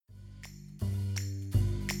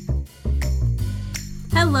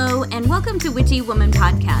Hello, and welcome to Witchy Woman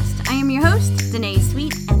Podcast. I am your host, Danae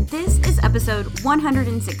Sweet, and this is episode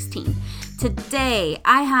 116. Today,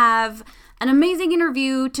 I have an amazing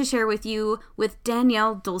interview to share with you with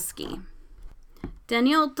Danielle Dulsky.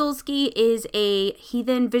 Danielle Dulsky is a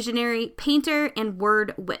heathen visionary, painter, and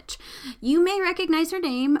word witch. You may recognize her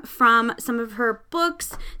name from some of her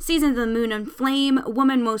books, Seasons of the Moon and Flame,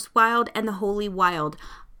 Woman Most Wild, and The Holy Wild.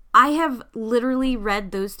 I have literally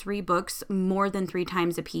read those 3 books more than 3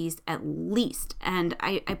 times a piece at least, and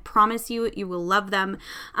I promise you, you will love them.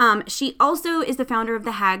 She also is the founder of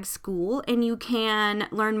the Hag School, and you can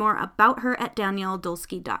learn more about her at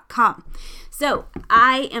danielledulsky.com. So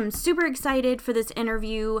I am super excited for this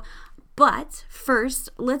interview, but first,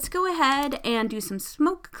 let's go ahead and do some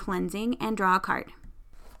smoke cleansing and draw a card.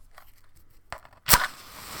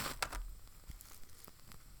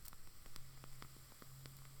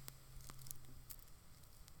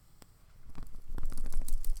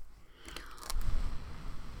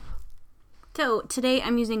 So today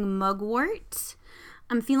I'm using mugwort.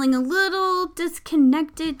 I'm feeling a little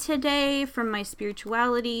disconnected today from my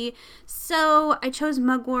spirituality, so I chose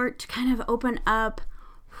mugwort to kind of open up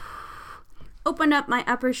my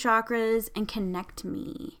upper chakras and connect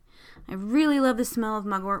me. I really love the smell of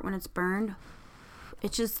mugwort when it's burned.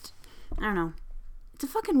 It's just, I don't know, it's a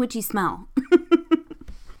fucking witchy smell.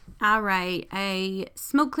 All right, I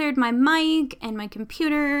smoke cleared my mic and my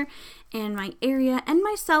computer and my area and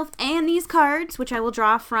myself and these cards, which I will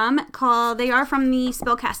draw from. They are from the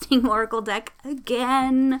Spellcasting Oracle deck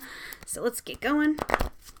again. So let's get going.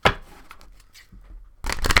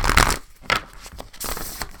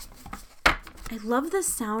 I love the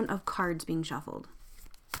sound of cards being shuffled.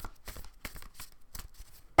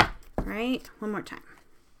 All right, one more time.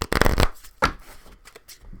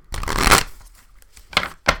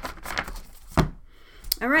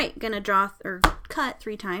 All right, gonna draw or cut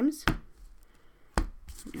 3 times.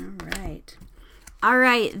 All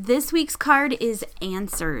right, this week's card is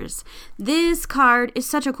Answers. This card is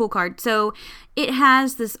such a cool card. So it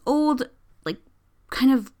has this old, like,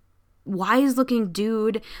 kind of wise looking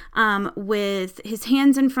dude with his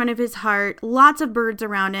hands in front of his heart, lots of birds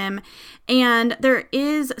around him, and there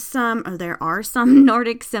are some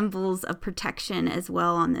Nordic symbols of protection as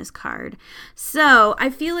well on this card. So I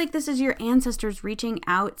feel like this is your ancestors reaching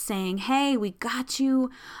out saying, hey, we got you.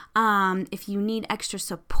 If you need extra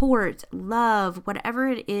support, love, whatever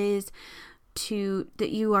it is that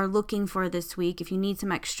you are looking for this week, if you need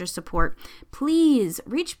some extra support, please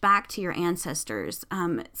reach back to your ancestors.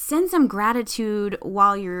 Send some gratitude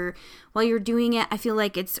while you're doing it. I feel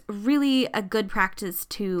like it's really a good practice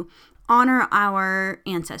to honor our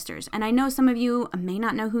ancestors. And I know some of you may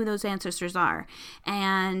not know who those ancestors are,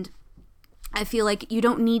 and I feel like you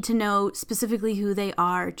don't need to know specifically who they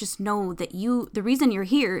are. Just know that the reason you're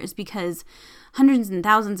here is because hundreds and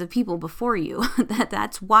thousands of people before you,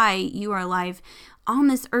 that's why you are alive on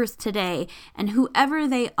this earth today. And whoever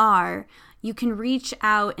they are, you can reach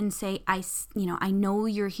out and say, I know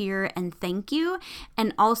you're here and thank you.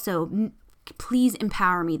 And also, please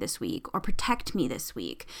empower me this week or protect me this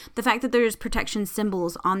week. The fact that there's protection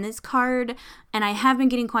symbols on this card, and I have been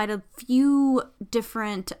getting quite a few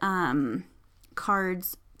different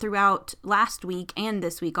cards throughout last week and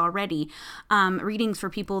this week already, readings for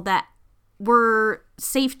people that were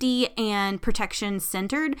safety and protection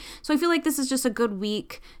centered. So I feel like this is just a good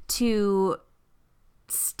week to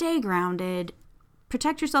stay grounded,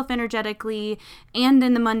 protect yourself energetically, and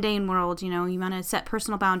in the mundane world, you want to set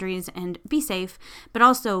personal boundaries and be safe, but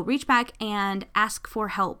also reach back and ask for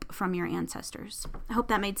help from your ancestors. I hope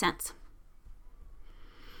that made sense.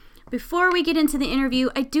 Before we get into the interview,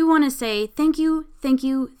 I do want to say thank you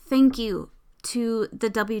to the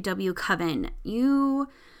WW Coven.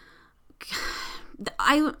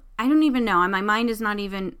 I don't even know. My mind is not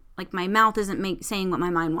even, like, my mouth isn't saying what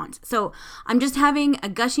my mind wants. So I'm just having a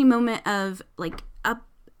gushing moment of, like,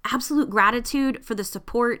 absolute gratitude for the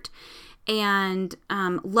support and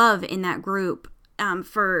love in that group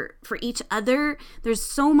for each other. There's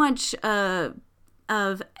so much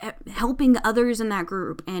of helping others in that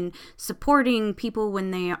group and supporting people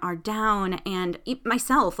when they are down, and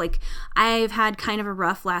myself, like, I've had kind of a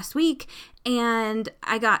rough last week and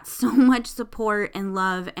I got so much support and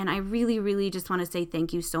love, and I really, really just want to say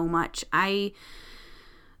thank you so much. My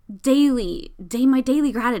daily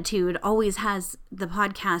gratitude always has the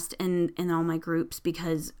podcast and all my groups,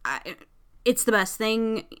 because it's the best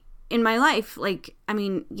thing in my life. Like, I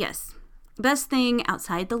mean, yes, best thing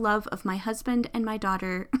outside the love of my husband and my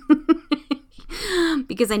daughter.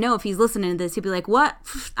 because I know if he's listening to this, he'll be like, what?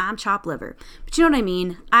 I'm chopped liver. But you know what I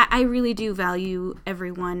mean? I really do value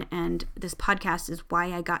everyone, and this podcast is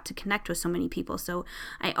why I got to connect with so many people. So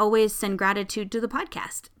I always send gratitude to the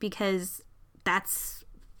podcast, because that's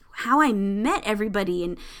how I met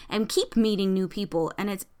everybody and keep meeting new people. And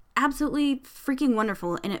it's absolutely freaking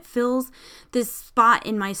wonderful, and it fills this spot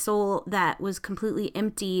in my soul that was completely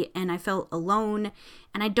empty, and I felt alone,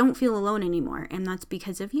 and I don't feel alone anymore, and that's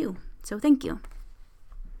because of you. So thank you.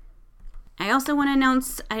 I also want to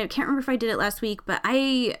announce, I can't remember if I did it last week, but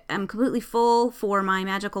I am completely full for my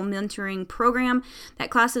magical mentoring program. That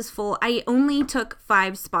class is full. I only took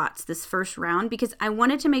 5 spots this first round because I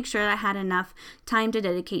wanted to make sure I had enough time to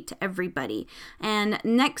dedicate to everybody. And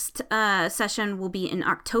next session will be in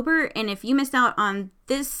October. And if you missed out on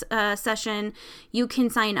this session, you can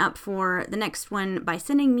sign up for the next one by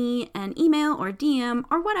sending me an email or DM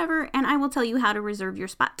or whatever, and I will tell you how to reserve your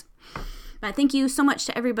spot. But thank you so much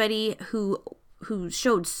to everybody who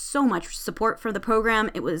showed so much support for the program.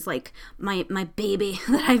 It was like my baby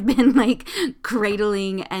that I've been like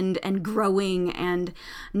cradling and growing and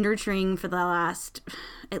nurturing for the last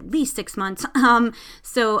at least 6 months.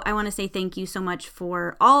 So I want to say thank you so much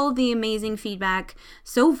for all the amazing feedback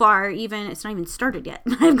so far. Even it's not even started yet.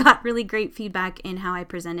 I've got really great feedback in how I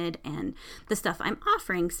presented and the stuff I'm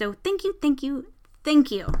offering. So thank you, thank you, thank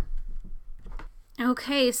you.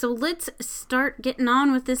 Okay, so let's start getting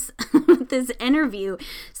on with this with this interview.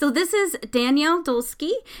 So this is Danielle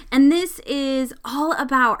Dulski, and this is all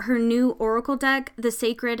about her new oracle deck, the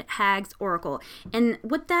Sacred Hags Oracle. And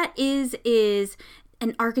what that is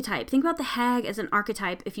an archetype. Think about the hag as an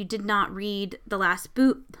archetype. If you did not read the last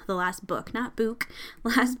book,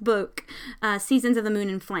 Seasons of the Moon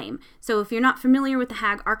and Flame. So if you're not familiar with the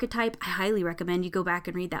hag archetype, I highly recommend you go back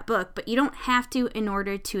and read that book, but you don't have to in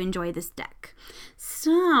order to enjoy this deck.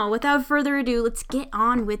 So without further ado, let's get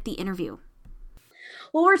on with the interview.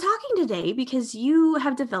 Well, we're talking today because you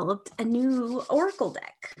have developed a new oracle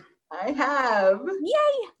deck. I have.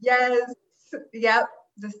 Yay! Yes. Yep.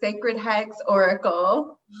 The Sacred Hags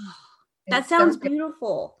Oracle. That sounds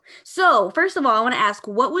beautiful. So first of all, I want to ask,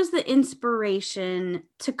 what was the inspiration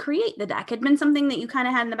to create the deck? Had it been something that you kind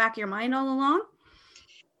of had in the back of your mind all along?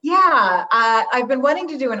 Yeah, I've been wanting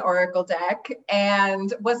to do an oracle deck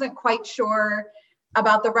and wasn't quite sure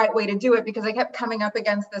about the right way to do it because I kept coming up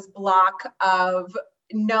against this block of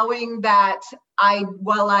knowing that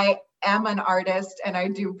while I am an artist and I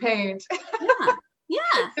do paint,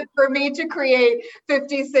 yeah. For me to create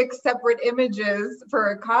 56 separate images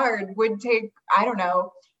for a card would take, I don't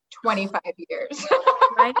know, 25 years.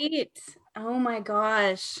 Right? Oh my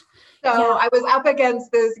gosh. So yeah. I was up against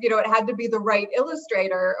this, it had to be the right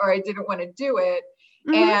illustrator or I didn't want to do it.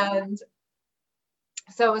 Mm-hmm. And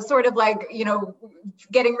so it was sort of like,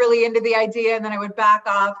 getting really into the idea, and then I would back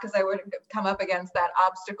off because I would come up against that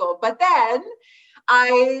obstacle. But then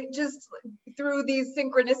I just, through these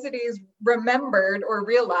synchronicities, remembered or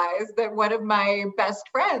realized that one of my best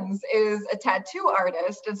friends is a tattoo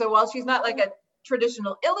artist. And so while she's not like a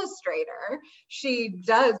traditional illustrator, she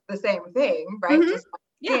does the same thing, right? Mm-hmm. Just like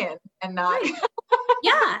skin and not.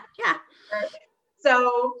 Yeah.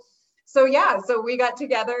 So we got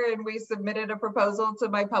together and we submitted a proposal to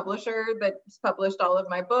my publisher that's published all of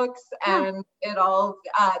my books, and it all,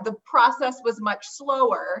 the process was much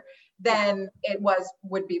slower than it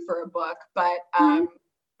would be for a book,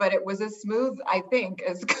 but it was as smooth, I think,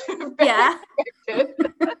 as could have been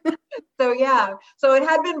expected. So it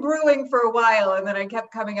had been brewing for a while, and then I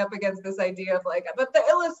kept coming up against this idea of like, but the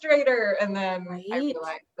illustrator, and then I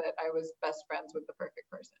realized that I was best friends with the perfect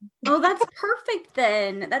person. Oh, that's perfect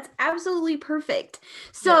then. That's absolutely perfect.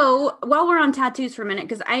 So while we're on tattoos for a minute,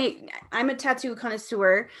 because I'm a tattoo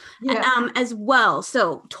connoisseur as well.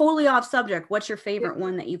 So totally off subject, what's your favorite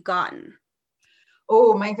one that you've gotten?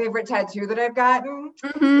 Oh, my favorite tattoo that I've gotten?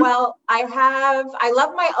 Mm-hmm. Well, I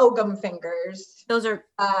love my Ogham fingers. Those are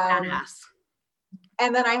badass.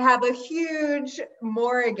 And then I have a huge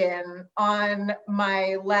Morrigan on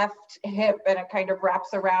my left hip, and it kind of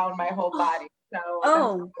wraps around my whole body. So that's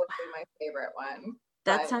probably my favorite one.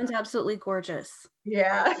 That sounds absolutely gorgeous.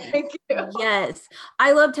 Yeah, thank you. Yes.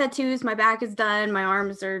 I love tattoos. My back is done. My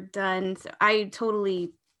arms are done. So I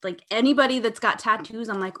totally, like, anybody that's got tattoos,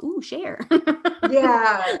 I'm like, ooh, share.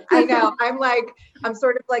 Yeah, I know. I'm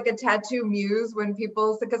sort of like a tattoo muse when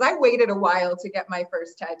people, because I waited a while to get my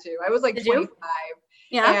first tattoo. I was like 25.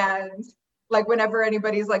 Yeah. And like whenever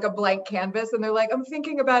anybody's like a blank canvas and they're like, I'm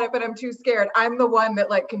thinking about it, but I'm too scared, I'm the one that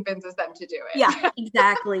like convinces them to do it. Yeah,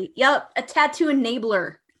 exactly. Yep. A tattoo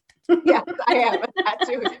enabler. Yes, I am a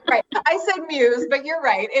tattoo. Right. I said muse, but you're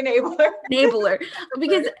right. Enabler.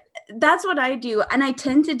 Because that's what I do. And I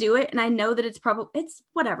tend to do it. And I know that it's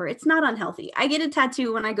whatever. It's not unhealthy. I get a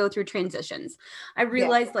tattoo when I go through transitions. I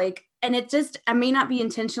realize and it just, I may not be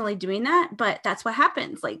intentionally doing that, but that's what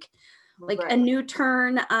happens. Like a new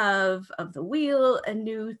turn of the wheel, a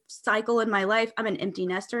new cycle in my life. I'm an empty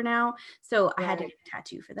nester now. So I had to get a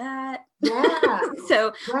tattoo for that. Yeah.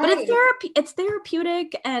 But it's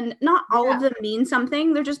therapeutic, and not all of them mean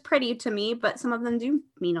something. They're just pretty to me, but some of them do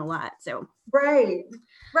mean a lot. So. Right.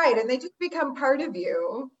 And they just become part of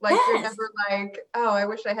you. Like you're never like, oh, I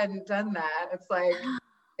wish I hadn't done that. It's like,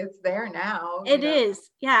 it's there now. It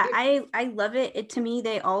is. Yeah. I love it. To me,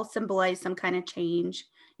 they all symbolize some kind of change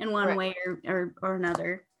in one way or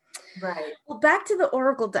another. Right. Well, back to the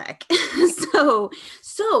Oracle deck.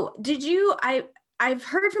 So did you, I've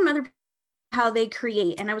heard from other people how they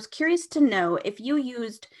create, and I was curious to know if you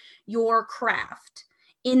used your craft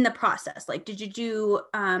in the process. Like, did you do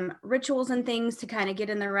rituals and things to kind of get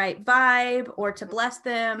in the right vibe or to bless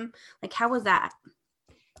them? Like, how was that?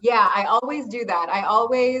 Yeah, I always do that. I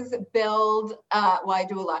always build, I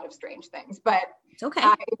do a lot of strange things, but it's okay.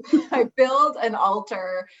 I build an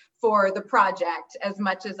altar for the project as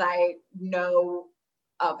much as I know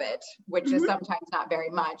of it, which is sometimes not very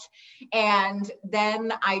much. And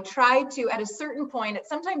then I try to, at a certain point, it's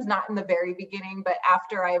sometimes not in the very beginning, but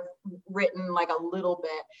after I've written like a little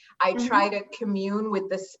bit, I try to commune with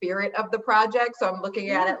the spirit of the project. So I'm looking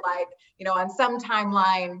at it like, on some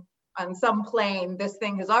timeline, on some plane, this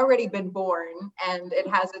thing has already been born and it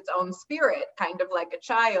has its own spirit, kind of like a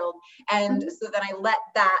child. And so then I let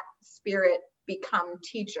that spirit become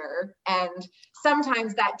teacher. And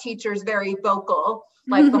sometimes that teacher's very vocal,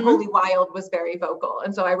 like the Holy Wild was very vocal.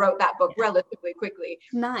 And so I wrote that book relatively quickly.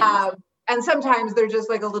 Nice. And sometimes they're just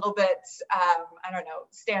like a little bit, I don't know,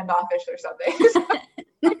 standoffish or something.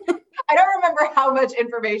 I don't remember how much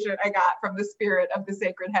information I got from the spirit of the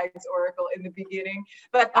Sacred Hags Oracle in the beginning,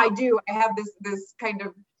 but I have this kind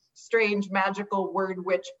of strange magical word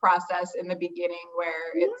witch process in the beginning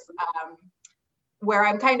where it's where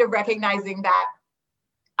I'm kind of recognizing that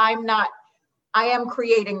I am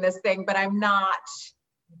creating this thing, but I'm not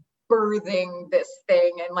birthing this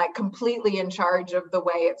thing and like completely in charge of the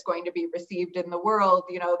way it's going to be received in the world.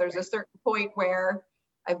 There's a certain point where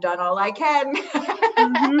I've done all I can.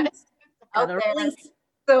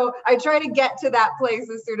 So I try to get to that place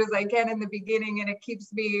as soon as I can in the beginning, and it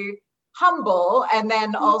keeps me humble, and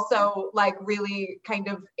then also like really kind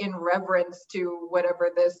of in reverence to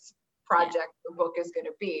whatever this project or book is going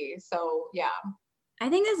to be. So I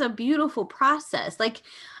think that's a beautiful process.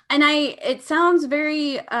 It sounds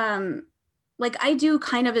very like I do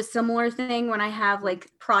kind of a similar thing when I have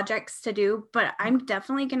like projects to do, but I'm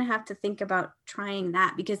definitely going to have to think about trying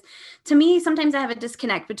that, because to me, sometimes I have a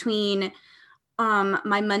disconnect between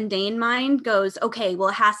my mundane mind goes, okay, well,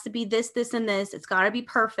 it has to be this, this, and this. It's got to be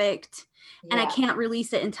perfect. And I can't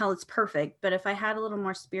release it until it's perfect. But if I had a little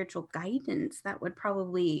more spiritual guidance, that would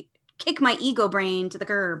probably kick my ego brain to the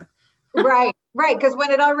curb. Right. Because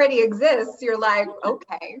when it already exists, you're like,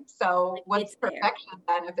 okay, so what's perfection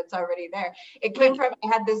then if it's already there? It came from, I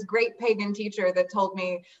had this great pagan teacher that told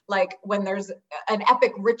me, like, when there's an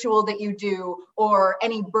epic ritual that you do, or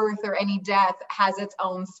any birth or any death has its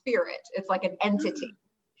own spirit. It's like an entity.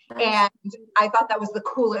 And I thought that was the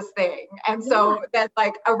coolest thing. And so then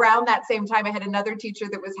like around that same time, I had another teacher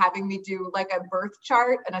that was having me do like a birth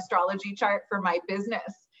chart, an astrology chart for my business.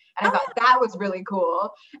 And I thought that was really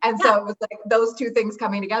cool. And so it was like those two things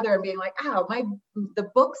coming together and being like, oh,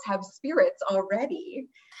 the books have spirits already.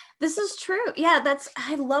 This is true. Yeah,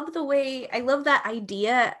 I love that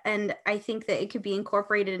idea. And I think that it could be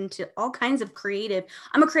incorporated into all kinds of creative.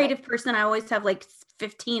 I'm a creative person. I always have like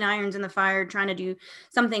 15 irons in the fire trying to do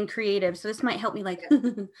something creative. So this might help me like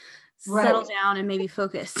settle down and maybe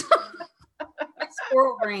focus.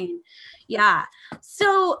 Squirrel brain. Yeah.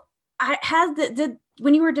 So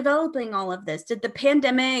when you were developing all of this, did the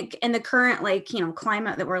pandemic and the current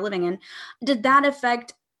climate that we're living in, did that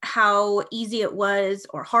affect how easy it was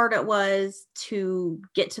or hard it was to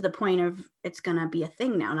get to the point of it's going to be a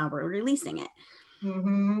thing now we're releasing it?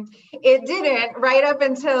 It didn't, right up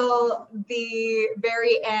until the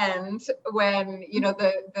very end when,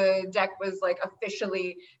 the deck was like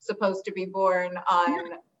officially supposed to be born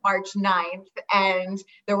on March 9th. And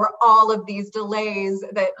there were all of these delays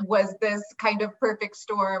that was this kind of perfect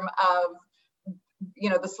storm of,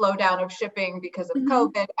 the slowdown of shipping because of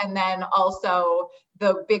COVID. And then also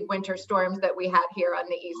the big winter storms that we had here on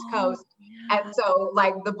the East Coast. Yeah. And so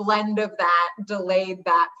like the blend of that delayed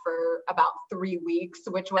that for about 3 weeks,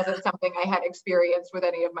 which wasn't something I had experienced with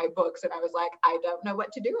any of my books. And I was like, I don't know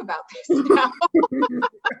what to do about this now.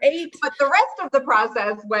 Right. But the rest of the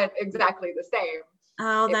process went exactly the same.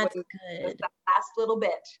 Oh, It that's was good. just that last little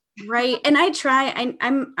bit. Right. And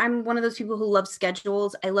I'm one of those people who love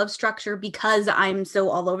schedules. I love structure because I'm so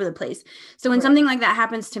all over the place. So when Right. something like that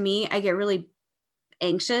happens to me, I get really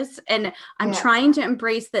anxious, and I'm Yeah. trying to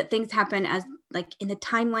embrace that things happen as like in the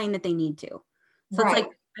timeline that they need to. So Right. it's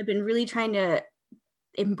like I've been really trying to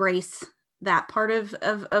embrace that part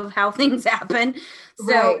of how things happen.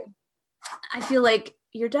 So Right. I feel like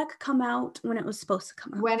your deck come out when it was supposed to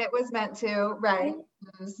come out. When it was meant to, right.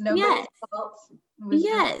 It was nobody's Yes. fault. It was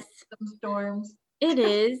Yes. just some storms. It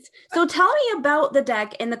is. So tell me about the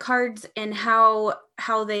deck and the cards and how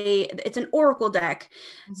it's an oracle deck.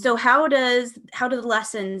 So how do the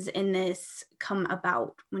lessons in this come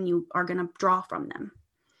about when you are going to draw from them?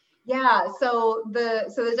 Yeah, so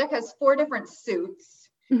the deck has 4 different suits.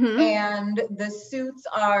 And the suits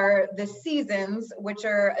are the seasons, which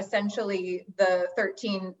are essentially the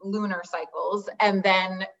 13 lunar cycles, and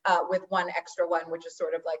then with one extra one, which is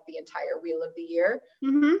sort of like the entire wheel of the year.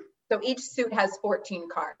 So each suit has 14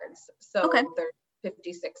 cards. So there's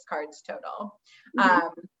 56 cards total.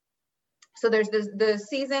 So there's the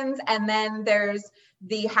seasons, and then there's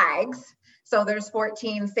the hags. So there's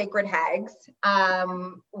 14 sacred hags,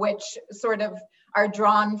 which sort of are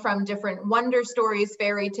drawn from different wonder stories,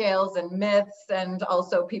 fairy tales, and myths, and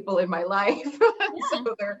also people in my life. So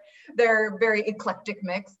they're very eclectic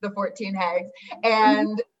mix, the 14 hags.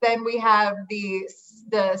 And then we have the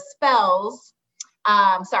spells.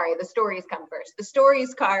 The stories come first. The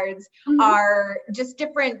stories cards are just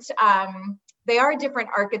different. They are different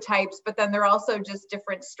archetypes, but then they're also just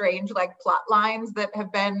different strange like plot lines that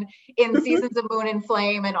have been in Seasons of Moon and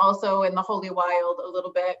Flame, and also in the Holy Wild a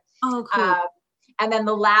little bit. Oh, cool. And then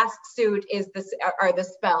the last suit are the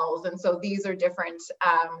spells, and so these are different,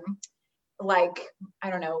 like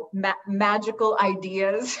I don't know, magical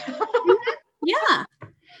ideas. Yeah.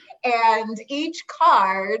 And each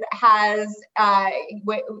card has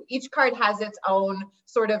its own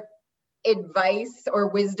sort of advice or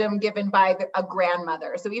wisdom given by a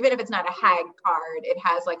grandmother. So even if it's not a hag card, it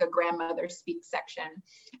has like a grandmother speak section,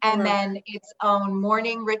 and then its own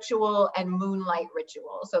morning ritual and moonlight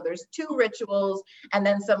ritual. So there's 2 rituals and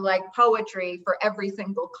then some like poetry for every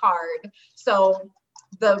single card. So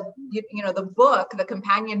the book, the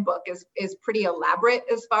companion book is pretty elaborate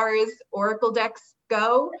as far as oracle decks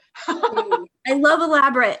go. I love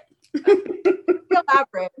elaborate.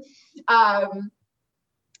 Elaborate.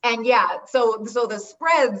 And yeah, so the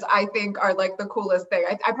spreads I think are like the coolest thing.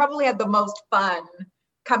 I probably had the most fun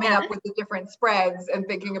coming up with the different spreads and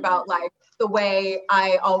thinking about like the way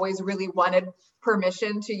I always really wanted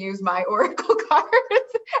permission to use my oracle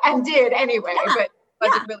cards and did anyway, but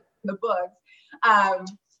wasn't really in the books.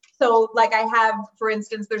 So like I have, for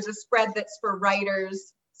instance, there's a spread that's for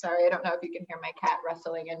writers. Sorry, I don't know if you can hear my cat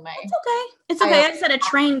rustling in my. It's okay. I just had a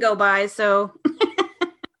train go by, so.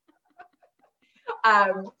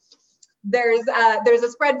 There's a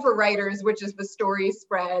spread for writers, which is the story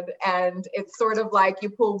spread, and it's sort of like you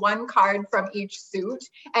pull one card from each suit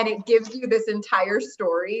and it gives you this entire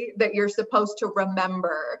story that you're supposed to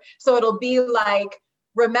remember. So it'll be like,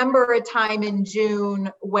 remember a time in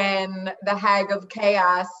June when the Hag of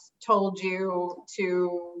Chaos told you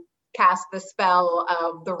to cast the spell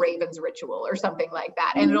of the Raven's Ritual or something like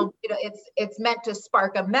that. And it's meant to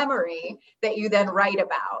spark a memory that you then write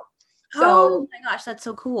about. So, oh my gosh, that's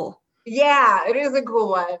so cool. Yeah, it is a cool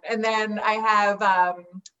one. And then I have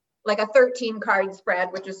like a 13 card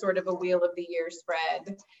spread, which is sort of a Wheel of the Year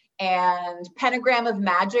spread, and Pentagram of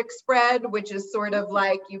Magic spread, which is sort of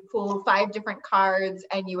like you pull 5 different cards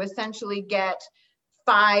and you essentially get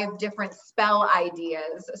 5 different spell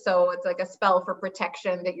ideas. So it's like a spell for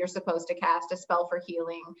protection that you're supposed to cast, a spell for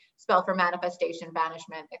healing, spell for manifestation,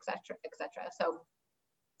 banishment, etc., etc. So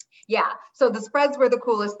yeah, so the spreads were the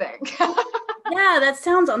coolest thing. Yeah, that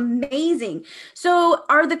sounds amazing. So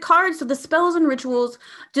are the cards, so the spells and rituals,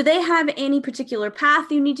 do they have any particular path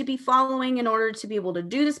you need to be following in order to be able to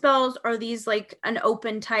do the spells? Or are these like an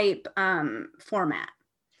open type format?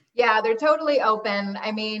 Yeah, they're totally open.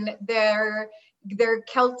 I mean, they're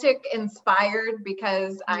Celtic inspired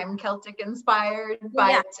because I'm Celtic inspired,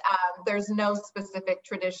 but there's no specific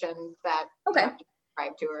tradition that you have to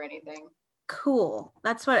subscribe to or anything. Cool.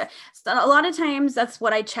 That's what so a lot of times that's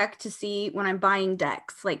what I check to see when I'm buying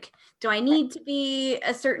decks. Like, do I need to be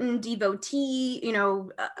a certain devotee, in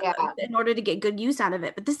order to get good use out of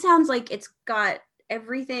it? But this sounds like it's got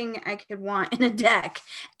everything I could want in a deck,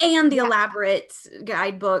 and the elaborate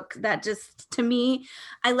guidebook. That just, to me,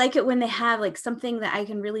 I like it when they have like something that I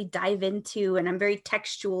can really dive into, and I'm very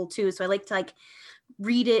textual too. So I like to like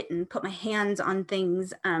read it and put my hands on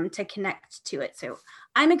things to connect to it. So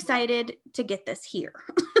I'm excited to get this here.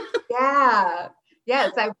 Yeah.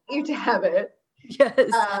 Yes, I want you to have it. Yes.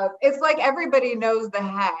 It's like everybody knows the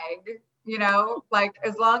Hag, you know, like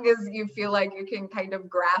as long as you feel like you can kind of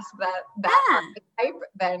grasp that archetype,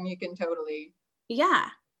 then you can totally. Yeah.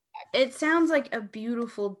 It sounds like a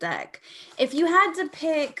beautiful deck. If you had to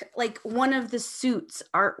pick like one of the suits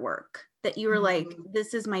artwork that you were like,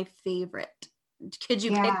 this is my favorite, could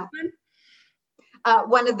you pick one?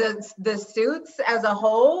 One of the suits as a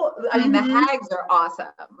whole, I mean, the Hags are awesome.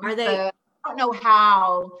 Are they? I don't know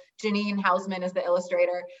how Janine Hausman is the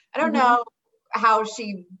illustrator. I don't know how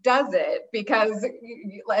she does it, because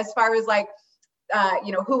as far as like,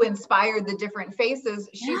 you know, who inspired the different faces,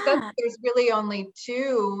 she said there's really only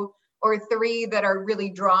 2 or 3 that are really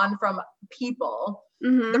drawn from people.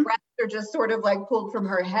 The rest are just sort of like pulled from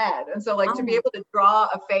her head. And so like to be able to draw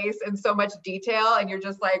a face in so much detail, and you're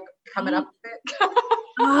just like coming up with it.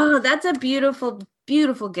 Oh, that's a beautiful,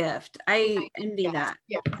 beautiful gift. I envy that.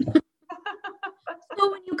 Yeah. So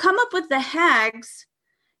when you come up with the Hags,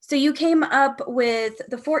 so you came up with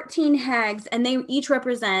the 14 Hags, and they each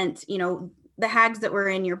represent, you know, the Hags that were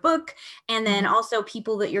in your book, and then also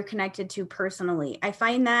people that you're connected to personally. I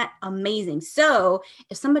find that amazing. So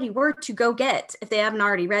if somebody were to go get, if they haven't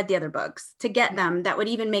already read the other books, to get them, that would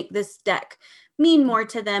even make this deck mean more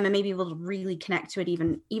to them, and maybe able to really connect to it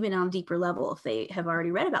even on a deeper level if they have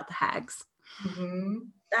already read about the Hags.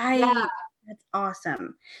 That's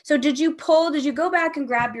awesome. So did you go back and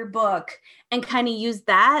grab your book and kind of use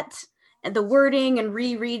that, the wording, and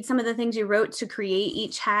reread some of the things you wrote to create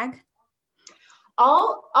each Hag?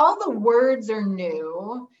 All the words are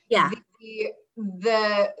new. Yeah.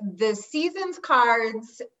 The seasons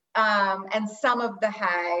cards, and some of the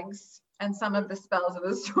Hags and some of the spells of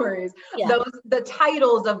the stories, the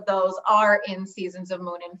titles of those are in Seasons of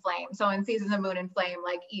Moon and Flame. So in Seasons of Moon and Flame,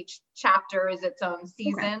 like each chapter is its own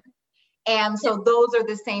season. And so those are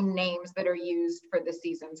the same names that are used for the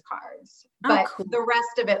seasons cards. But the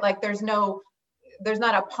rest of it, like there's not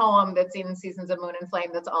a poem that's in Seasons of Moon and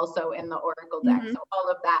Flame that's also in the Oracle deck. So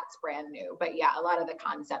all of that's brand new. But yeah, a lot of the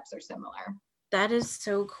concepts are similar. That is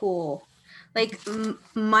so cool. Like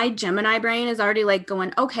my Gemini brain is already like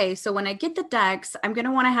going, okay, so when I get the decks, I'm going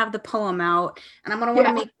to want to have the poem out, and I'm going to want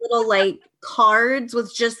to make little like cards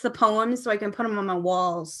with just the poems so I can put them on my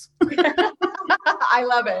walls. I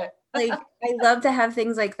love it. Like I love to have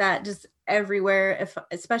things like that just everywhere,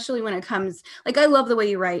 especially when it comes, like I love the way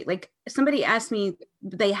you write. Like somebody asked me,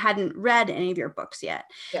 they hadn't read any of your books yet,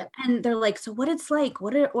 and they're like, so what it's like,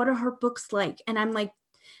 what are her books like? And I'm like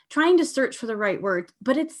trying to search for the right word,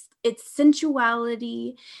 but it's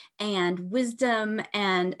sensuality and wisdom,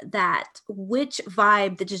 and that witch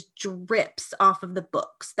vibe that just drips off of the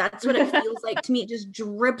books. That's what it feels like to me. It just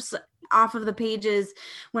drips off of the pages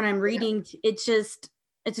when I'm reading.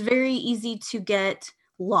 It's very easy to get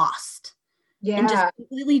lost and just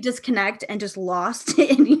completely disconnect and just lost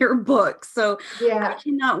in your book. So I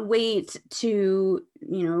cannot wait to,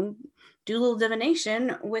 you know, do a little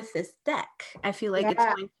divination with this deck. I feel like it's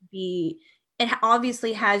going to be, it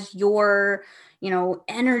obviously has your, you know,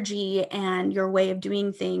 energy, and your way of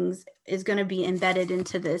doing things is going to be embedded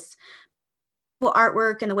into this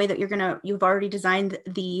artwork and the way that you've already designed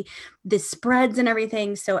the spreads and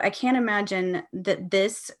everything. So I can't imagine that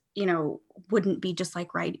this, you know, wouldn't be just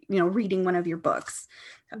like reading one of your books.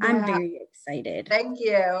 I'm very excited. Thank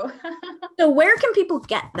you. So where can people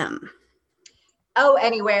get them? Oh,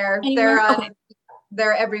 anywhere.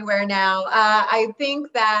 They're everywhere now. I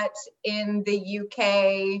think that in the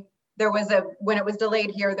UK, when it was delayed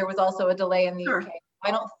here, there was also a delay in the UK. I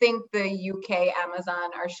don't think the UK Amazon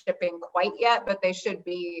are shipping quite yet, but they should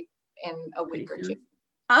be in a week or two.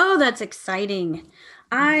 Oh, that's exciting.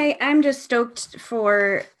 I'm just stoked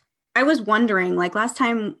I was wondering, like last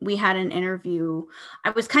time we had an interview, I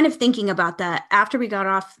was kind of thinking about that after we got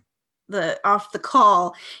off the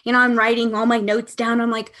call. You know, I'm writing all my notes down. I'm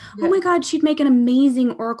like, oh my God, she'd make an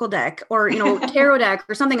amazing Oracle deck, or, you know, tarot deck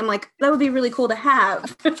or something. I'm like, that would be really cool to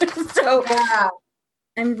have. So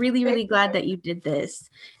I'm really, really glad that you did this.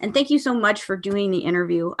 And thank you so much for doing the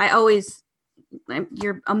interview.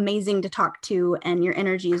 You're amazing to talk to, and your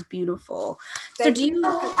energy is beautiful.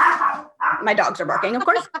 My dogs are barking, of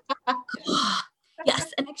course.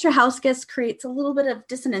 Yes, an extra house guest creates a little bit of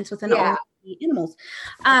dissonance within all the animals.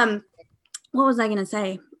 What was I going to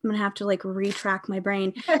say? I'm going to have to like retrack my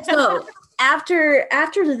brain. So after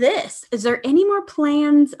this, is there any more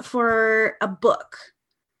plans for a book,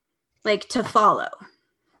 like, to follow?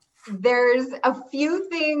 There's a few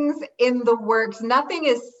things in the works. Nothing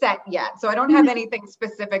is set yet, so I don't have anything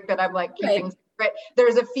specific that I'm like keeping secret.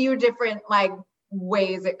 There's a few different like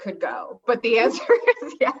ways it could go, but the answer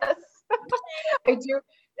is yes. I do.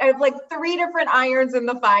 I have like 3 different irons in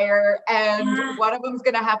the fire, and one of them's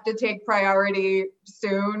gonna have to take priority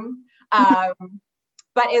soon.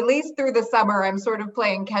 But at least through the summer, I'm sort of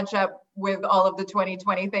playing catch up with all of the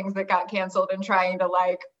 2020 things that got canceled and trying to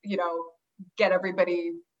like, you know, get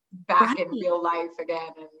everybody back in real life again.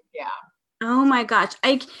 And yeah. Oh my gosh.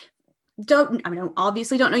 I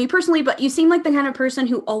obviously don't know you personally, but you seem like the kind of person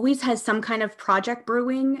who always has some kind of project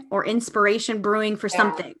brewing or inspiration brewing for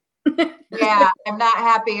something. Yeah, I'm not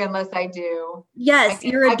happy unless I do. Yes,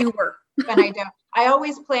 you're a doer. And I don't. I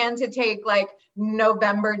always plan to take like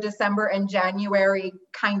November, December, and January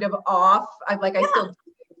kind of off. I still do,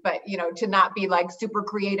 but you know, to not be like super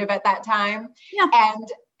creative at that time. Yeah.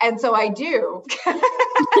 And so I do.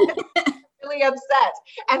 Really upset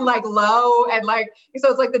and like low, and like, so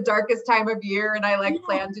it's like the darkest time of year, and I like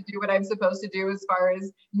plan to do what I'm supposed to do as far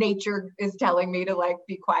as nature is telling me to like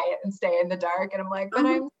be quiet and stay in the dark, and I'm like, but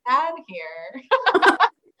I'm sad here.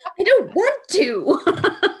 I don't want to.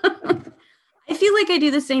 I feel like I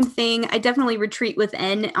do the same thing. I definitely retreat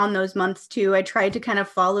within on those months too. I try to kind of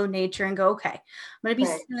follow nature and go, okay, I'm going to be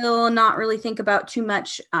still, not really think about too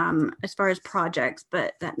much as far as projects,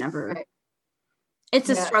 but that never, it's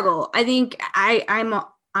a struggle. I think I'm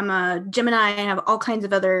a Gemini and have all kinds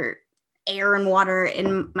of other air and water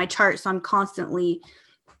in my chart. So I'm constantly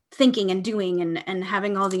thinking and doing and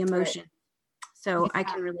having all the emotion. So I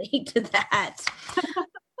can relate to that.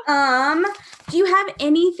 Do you have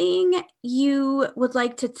anything you would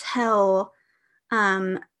like to tell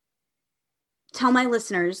my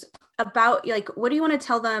listeners about, like, what do you want to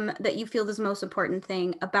tell them that you feel is the most important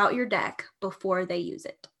thing about your deck before they use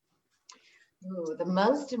it? Ooh, the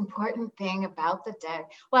most important thing about the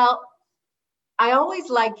deck. Well, I always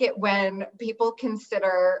like it when people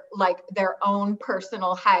consider like their own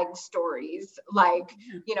personal hag stories. Like,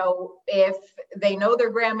 you know, if they know their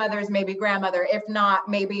grandmother's maybe grandmother, if not,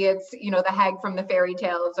 maybe it's, you know, the hag from the fairy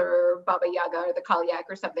tales or Baba Yaga or the Kalyak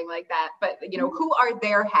or something like that. But, you know, who are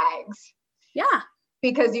their hags? Yeah.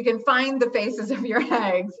 Because you can find the faces of your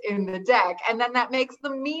hags in the deck, and then that makes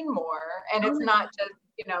them mean more. And it's not just,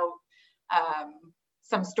 you know,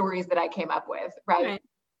 some stories that I came up with, right?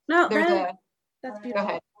 No, that's beautiful. Go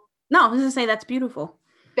ahead. No, I was gonna say that's beautiful.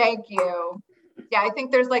 Thank you. Yeah, I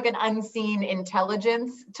think there's like an unseen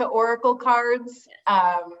intelligence to oracle cards.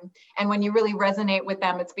 And when you really resonate with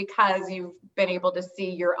them, it's because you've been able to see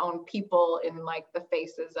your own people in like the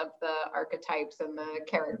faces of the archetypes and the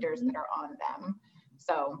characters that are on them.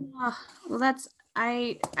 So well, that's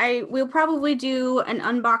I will probably do an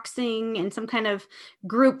unboxing and some kind of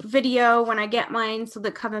group video when I get mine, so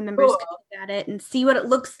that Coven members can look at it and see what it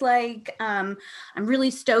looks like. I'm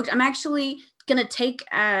really stoked. I'm actually gonna take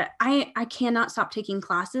I cannot stop taking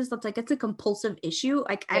classes. It's a compulsive issue.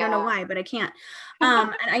 I don't know why, but I can't.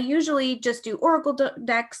 And I usually just do oracle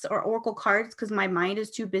decks or oracle cards because my mind is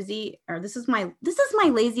too busy, or this is my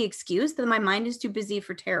lazy excuse that my mind is too busy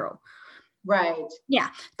for tarot. Right. Yeah.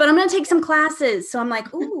 But I'm going to take some classes. So I'm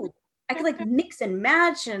like, ooh, I could like mix and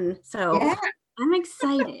match. And so I'm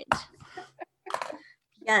excited.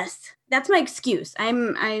 Yes. That's my excuse.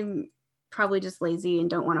 I'm probably just lazy and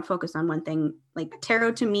don't want to focus on one thing. Like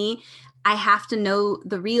tarot to me, I have to know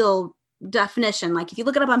the real definition. Like if you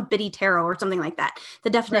look it up on Biddy Tarot or something like that, the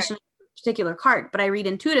definition of a particular card, but I read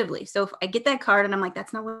intuitively. So if I get that card and I'm like,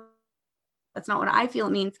 that's not what I feel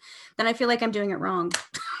it means, then I feel like I'm doing it wrong.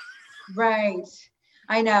 Right.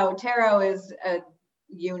 I know. Tarot is a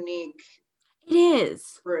unique. It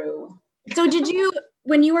is. Brew. So did you,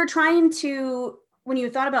 when you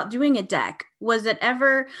thought about doing a deck, was it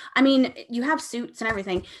ever, I mean, you have suits and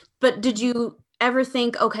everything, but did you ever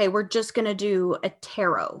think, okay, we're just going to do a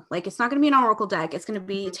tarot? Like, it's not going to be an oracle deck. It's going to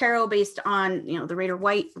be tarot based on, you know, the Rider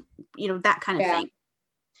White, you know, that kind of thing.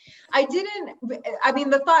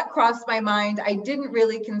 The thought crossed my mind. I didn't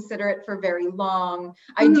really consider it for very long.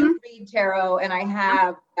 I do read tarot, and I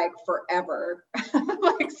have like forever.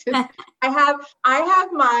 I have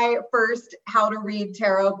my first How to Read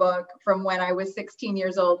Tarot book from when I was 16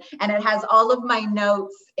 years old, and it has all of my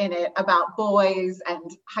notes in it about boys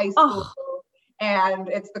and high school, and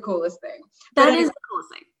it's the coolest thing. That is the coolest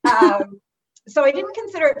thing. So I didn't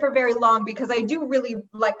consider it for very long because I do really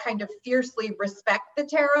like kind of fiercely respect the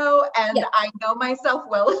tarot, and I know myself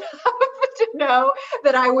well enough to know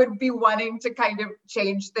that I would be wanting to kind of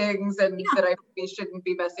change things and that I maybe shouldn't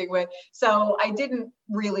be messing with. So I didn't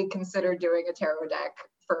really consider doing a tarot deck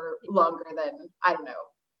for longer than, I don't know,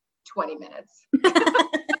 20 minutes.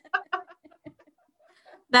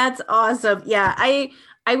 That's awesome. Yeah,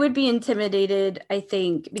 I would be intimidated, I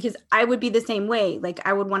think, because I would be the same way. Like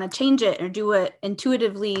I would want to change it or do it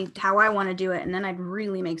intuitively how I want to do it. And then I'd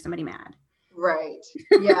really make somebody mad. Right.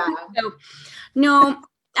 Yeah. So, no,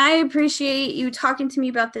 I appreciate you talking to me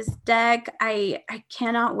about this deck. I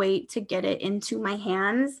cannot wait to get it into my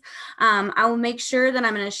hands. I will make sure that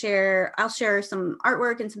I'll share some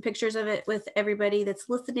artwork and some pictures of it with everybody that's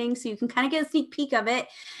listening, so you can kind of get a sneak peek of it.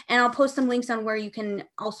 And I'll post some links on where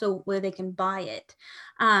they can buy it.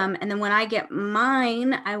 And then when I get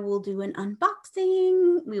mine, I will do an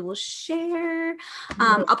unboxing. We will share.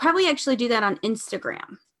 I'll probably actually do that on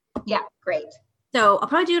Instagram. Yeah, great. So I'll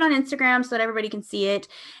probably do it on Instagram so that everybody can see it.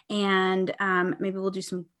 And maybe we'll do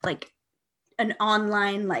some an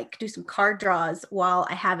online, do some card draws while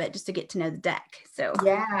I have it, just to get to know the deck. So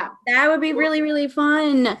yeah, that would be really, really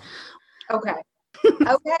fun. Okay.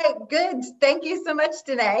 Okay, good. Thank you so much,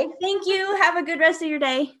 Danae. Thank you. Have a good rest of your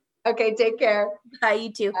day. Okay, take care. Bye,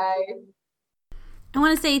 you too. Bye. I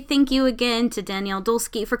want to say thank you again to Danielle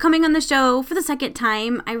Dulsky for coming on the show for the second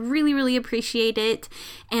time. I really, really appreciate it,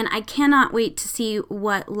 and I cannot wait to see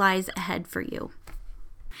what lies ahead for you.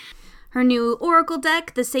 Her new Oracle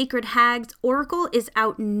deck, the Sacred Hags Oracle, is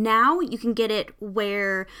out now. You can get it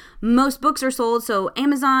where most books are sold. So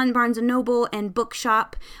Amazon, Barnes & Noble, and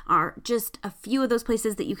Bookshop are just a few of those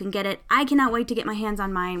places that you can get it. I cannot wait to get my hands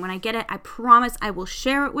on mine. When I get it, I promise I will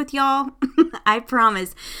share it with y'all. I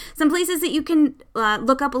promise. Some places that you can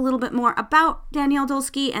look up a little bit more about Danielle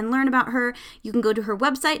Dulsky and learn about her. You can go to her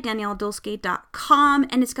website, danielledulsky.com,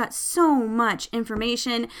 and it's got so much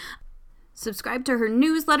information. Subscribe to her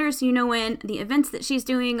newsletter so you know when the events that she's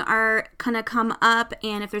doing are going to come up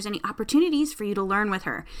and if there's any opportunities for you to learn with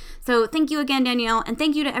her. So thank you again, Danielle, and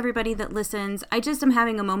thank you to everybody that listens. I just am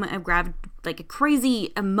having a moment of a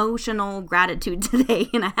crazy emotional gratitude today,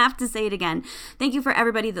 and I have to say it again. Thank you for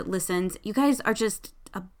everybody that listens. You guys are just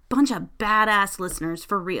a bunch of badass listeners,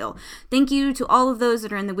 for real. Thank you to all of those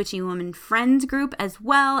that are in the Witchy Woman Friends group as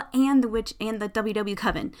well, and the WW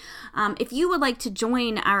Coven. If you would like to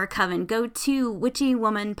join our coven, go to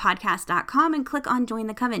witchywomanpodcast.com and click on Join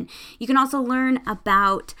the Coven. You can also learn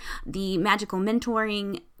about the magical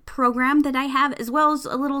mentoring program that I have, as well as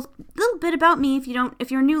a little bit about me. If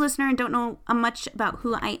you're a new listener and don't know much about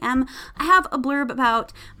who I am, I have a blurb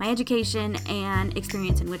about my education and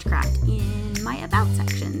experience in witchcraft in my about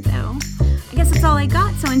section. So I guess that's all I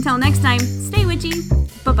got. So until next time, stay witchy.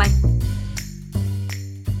 Bye-bye.